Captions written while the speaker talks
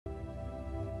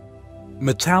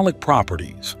Metallic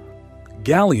properties.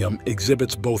 Gallium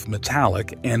exhibits both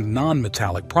metallic and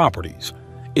non-metallic properties.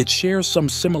 It shares some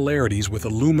similarities with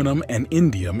aluminum and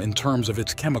indium in terms of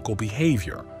its chemical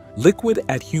behavior, liquid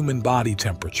at human body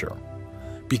temperature.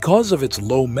 Because of its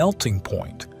low melting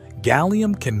point,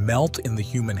 gallium can melt in the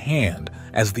human hand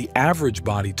as the average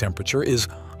body temperature is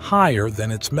higher than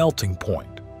its melting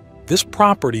point. This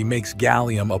property makes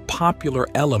gallium a popular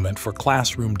element for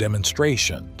classroom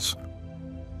demonstrations.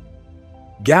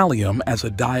 Gallium as a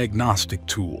diagnostic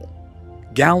tool.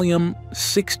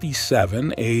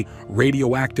 Gallium-67, a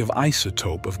radioactive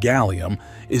isotope of gallium,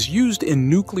 is used in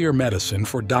nuclear medicine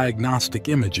for diagnostic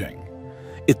imaging.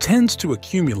 It tends to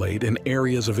accumulate in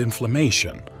areas of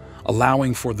inflammation,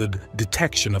 allowing for the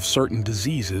detection of certain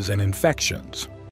diseases and infections.